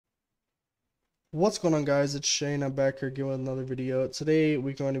What's going on, guys? It's Shane. I'm back here again with another video. Today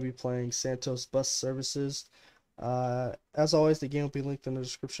we're going to be playing Santos Bus Services. As always, the game will be linked in the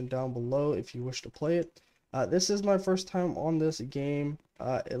description down below if you wish to play it. This is my first time on this game.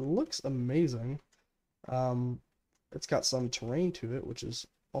 It looks amazing. Um, it's got some terrain to it, which is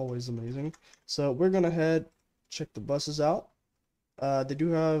always amazing. So we're gonna head check the buses out. They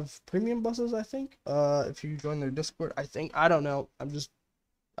do have premium buses, I think. If you join their Discord, I think. I don't know. I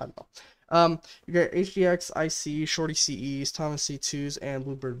don't know. You got HDX, IC, Shorty CEs, Thomas C2s, and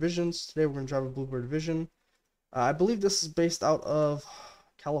Bluebird Visions. Today we're going to drive a Bluebird Vision. I believe this is based out of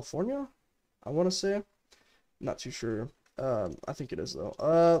California, I want to say. Not too sure. I think it is, though.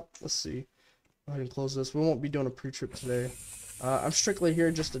 Let's see. Go ahead and close this. We won't be doing a pre-trip today. I'm strictly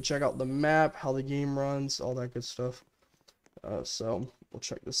here just to check out the map, how the game runs, all that good stuff. So we'll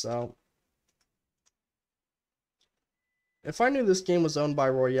check this out. If I knew this game was owned by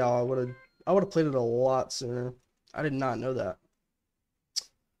Royale, I would have played it a lot sooner. I did not know that.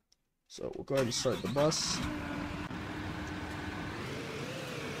 So we'll go ahead and start the bus.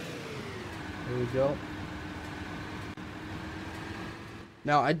 There we go.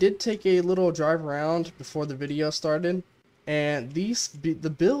 Now I did take a little drive around before the video started, and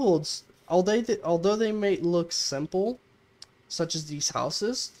the builds, although they may look simple, such as these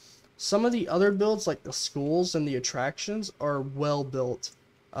houses, some of the other builds like the schools and the attractions are well built.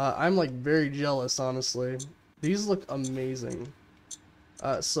 I'm like very jealous, honestly. These look amazing.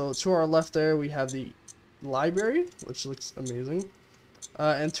 So to our left there we have the library, which looks amazing.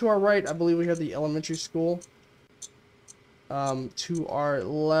 And to our right, I believe we have the elementary school. To our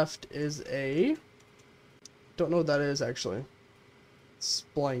left is don't know what that is actually. It's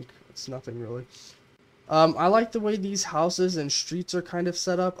blank. It's nothing really. I like the way these houses and streets are kind of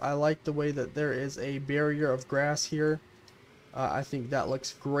set up. I like the way that there is a barrier of grass here. I think that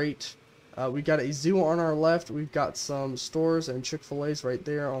looks great. We got a zoo on our left. We've got some stores and Chick-fil-A's right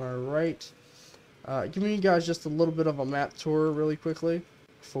there on our right. Giving you guys just a little bit of a map tour really quickly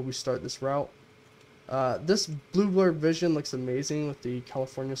before we start this route. This Bluebird Vision looks amazing with the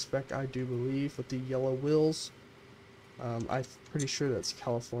California spec, I do believe, with the yellow wheels. I'm pretty sure that's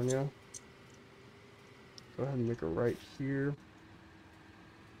California. Go ahead and make a right here.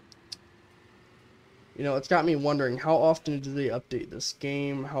 You know, it's got me wondering, how often do they update this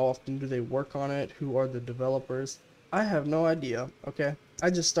game? How often do they work on it? Who are the developers? I have no idea, okay? I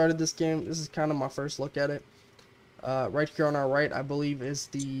just started this game. This is kind of my first look at it. Right here on our right, I believe, is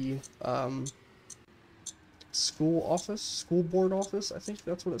the school board office. I think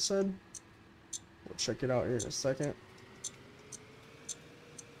that's what it said. We'll check it out here in a second.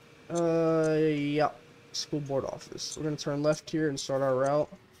 Yeah. School board office. We're going to turn left here and start our route.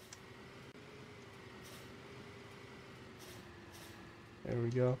 There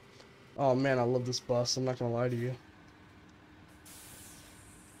we go. Oh man, I love this bus. I'm not going to lie to you.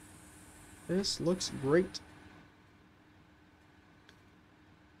 This looks great.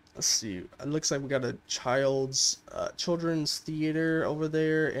 Let's see. It looks like we got a children's theater over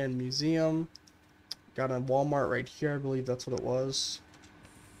there and museum. Got a Walmart right here. I believe that's what it was.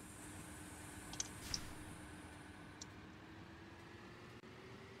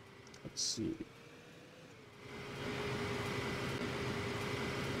 Let's see.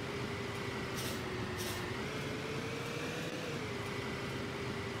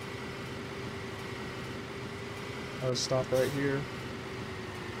 I'll stop right here.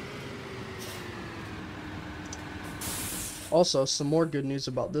 Also, some more good news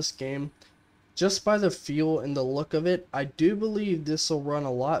about this game. Just by the feel and the look of it, I do believe this will run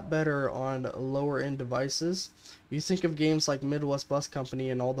a lot better on lower end devices. You think of games like Midwest Bus Company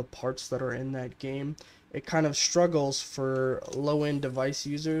and all the parts that are in that game, it kind of struggles for low end device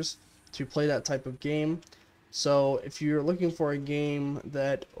users to play that type of game. So if you're looking for a game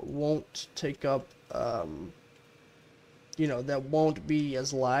that won't take up, you know, that won't be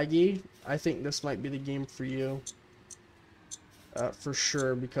as laggy, I think this might be the game for you. For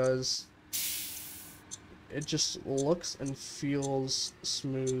sure, because it just looks and feels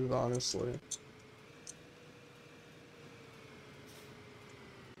smooth, honestly.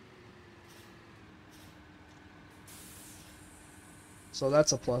 So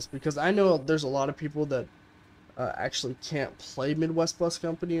that's a plus, because I know there's a lot of people that actually can't play Midwest Bus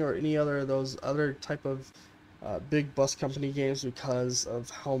Company or any other of those other type of big bus company games because of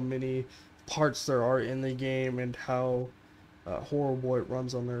how many parts there are in the game and how horrible it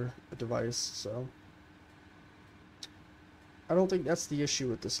runs on their device. So I don't think that's the issue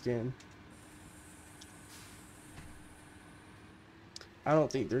with this game. I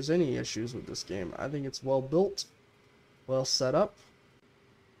don't think there's any issues with this game. I think it's well built, well set up.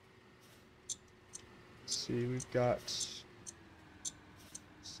 see, we've got, let's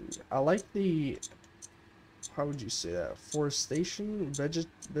see, I like the, how would you say that? Forestation?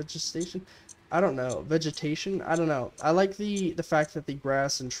 Vegetation? I don't know. Vegetation? I don't know. I like the fact that the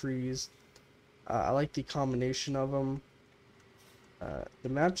grass and trees, I like the combination of them. The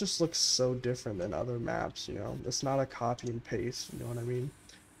map just looks so different than other maps, you know? It's not a copy and paste, you know what I mean?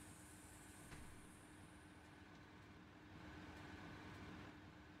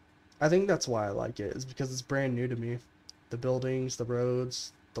 I think that's why I like it, is because it's brand new to me. The buildings, the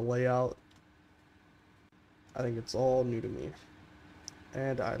roads, the layout. I think it's all new to me,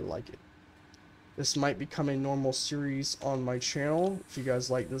 and I like it. This might become a normal series on my channel if you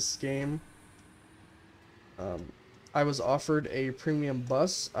guys like this game. Um, I was offered a premium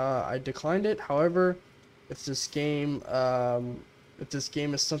bus. I declined it. However, if this game,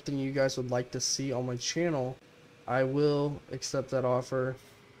 is something you guys would like to see on my channel, I will accept that offer,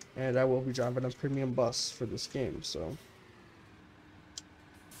 and I will be driving a premium bus for this game. So.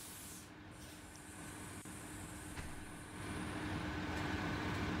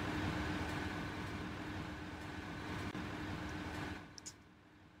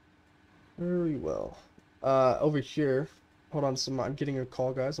 Very well. Over here, hold on, I'm getting a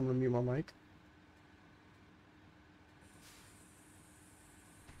call, guys. I'm gonna mute my mic.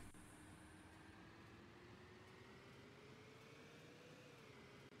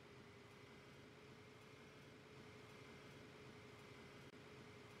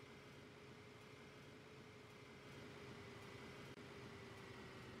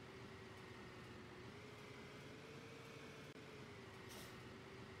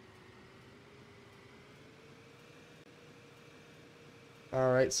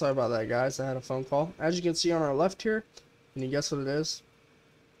 Alright, sorry about that, guys. I had a phone call. As you can see on our left here, can you guess what it is?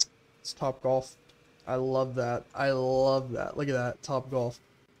 It's Top Golf. I love that. I love that. Look at that, Top Golf.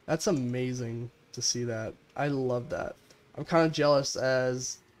 That's amazing to see that. I love that. I'm kind of jealous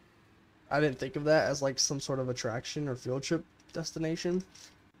as I didn't think of that as like some sort of attraction or field trip destination.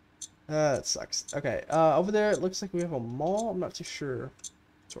 That sucks. Okay, over there it looks like we have a mall. I'm not too sure.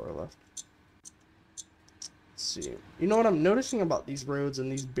 To our left. See, you know what I'm noticing about these roads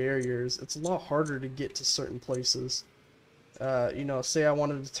and these barriers, it's a lot harder to get to certain places. You know, say I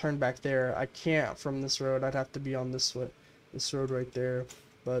wanted to turn back there, I can't from this road. I'd have to be on this road right there.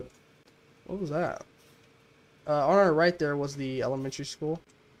 But what was that? On our right there was the elementary school.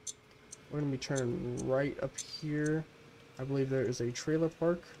 We're gonna be turning right up here. I believe there is a trailer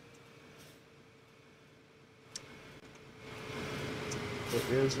park.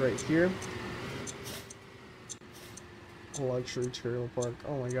 It is right here. Luxury trailer park.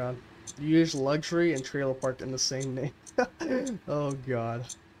 Oh my god. You use luxury and trailer park in the same name. Oh god.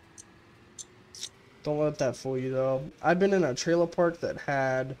 Don't let that fool you though. I've been in a trailer park that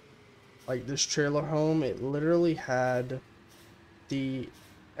had like this trailer home. It literally had the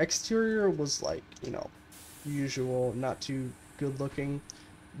exterior was like, you know, usual, not too good looking,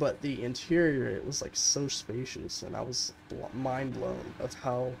 but the interior, it was like so spacious, and I was mind blown of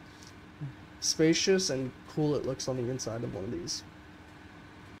how spacious and cool it looks on the inside of one of these.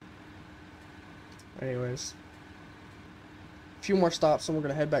 Anyways, a few more stops and we're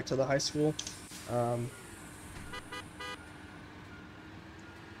gonna head back to the high school.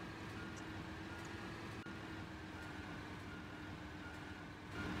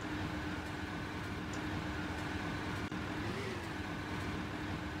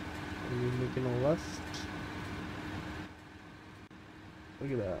 Making a left.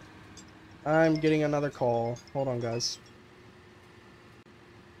 Look at that. I'm getting another call. Hold on, guys.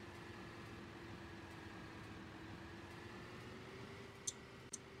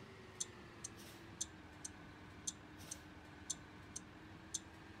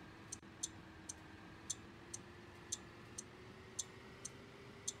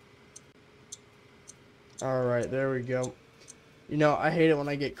 Alright, there we go. You know, I hate it when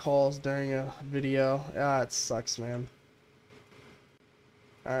I get calls during a video. Ah, it sucks, man.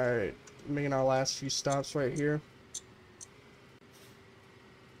 Alright, making our last few stops right here.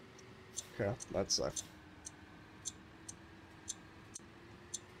 Okay, that sucks.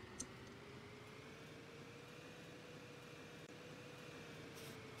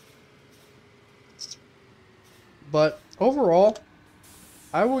 But overall,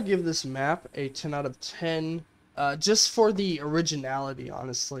 I will give this map a 10 out of 10, just for the originality,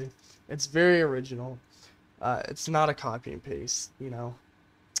 honestly. It's very original. It's not a copy and paste, you know.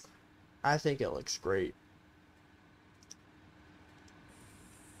 I think it looks great.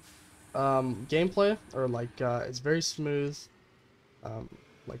 Gameplay, or like, it's very smooth.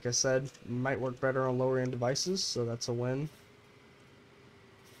 Like I said, might work better on lower end devices, so that's a win.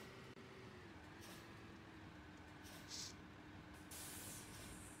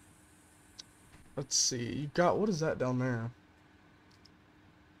 Let's see. You got, what is that down there?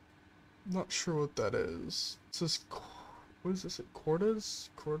 Not sure what that is. It says, what is this? Cordas?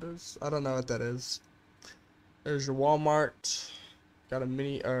 Cordas? I don't know what that is. There's your Walmart. Got a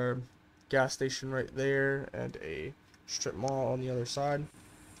mini gas station right there and a strip mall on the other side.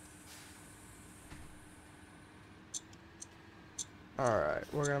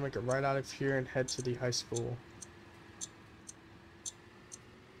 Alright, we're gonna make it right out of here and head to the high school.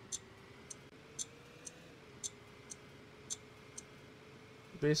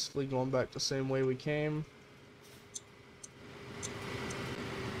 Basically going back the same way we came.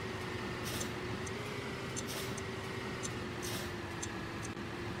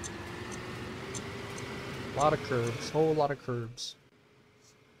 A lot of curbs, whole lot of curbs.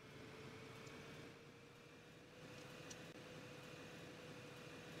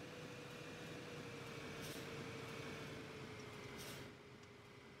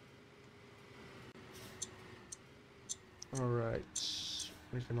 Alright,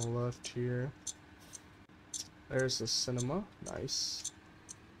 making a left here. There's the cinema, nice.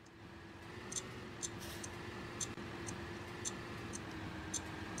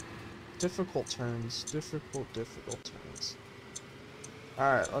 Difficult turns, difficult turns.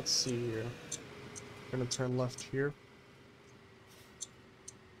 Alright, let's see here. Gonna turn left here.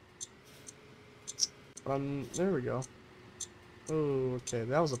 There we go. Oh, okay,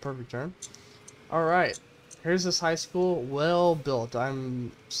 that was a perfect turn. Alright, here's this high school, well built.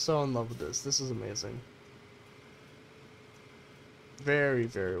 I'm so in love with this. This is amazing. Very,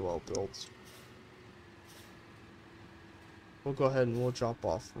 very well built. We'll go ahead and we'll drop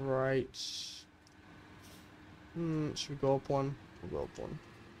off right. Should we go up one? We'll go up one.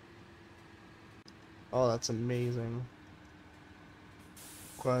 Oh, that's amazing.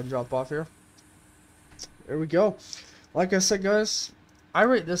 Go ahead and drop off here. There we go. Like I said, guys, I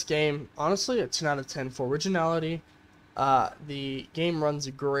rate this game, honestly, a 10 out of 10 for originality. The game runs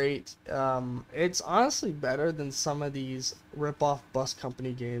great. It's honestly better than some of these rip-off bus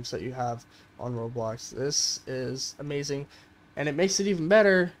company games that you have on Roblox. This is amazing, and it makes it even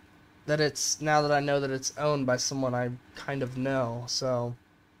better that it's, now that I know that it's owned by someone I kind of know. So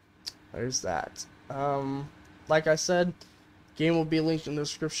there's that. Like I said, game will be linked in the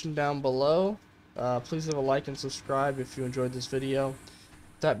description down below. Please leave a like and subscribe if you enjoyed this video.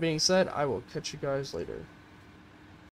 That being said, I will catch you guys later.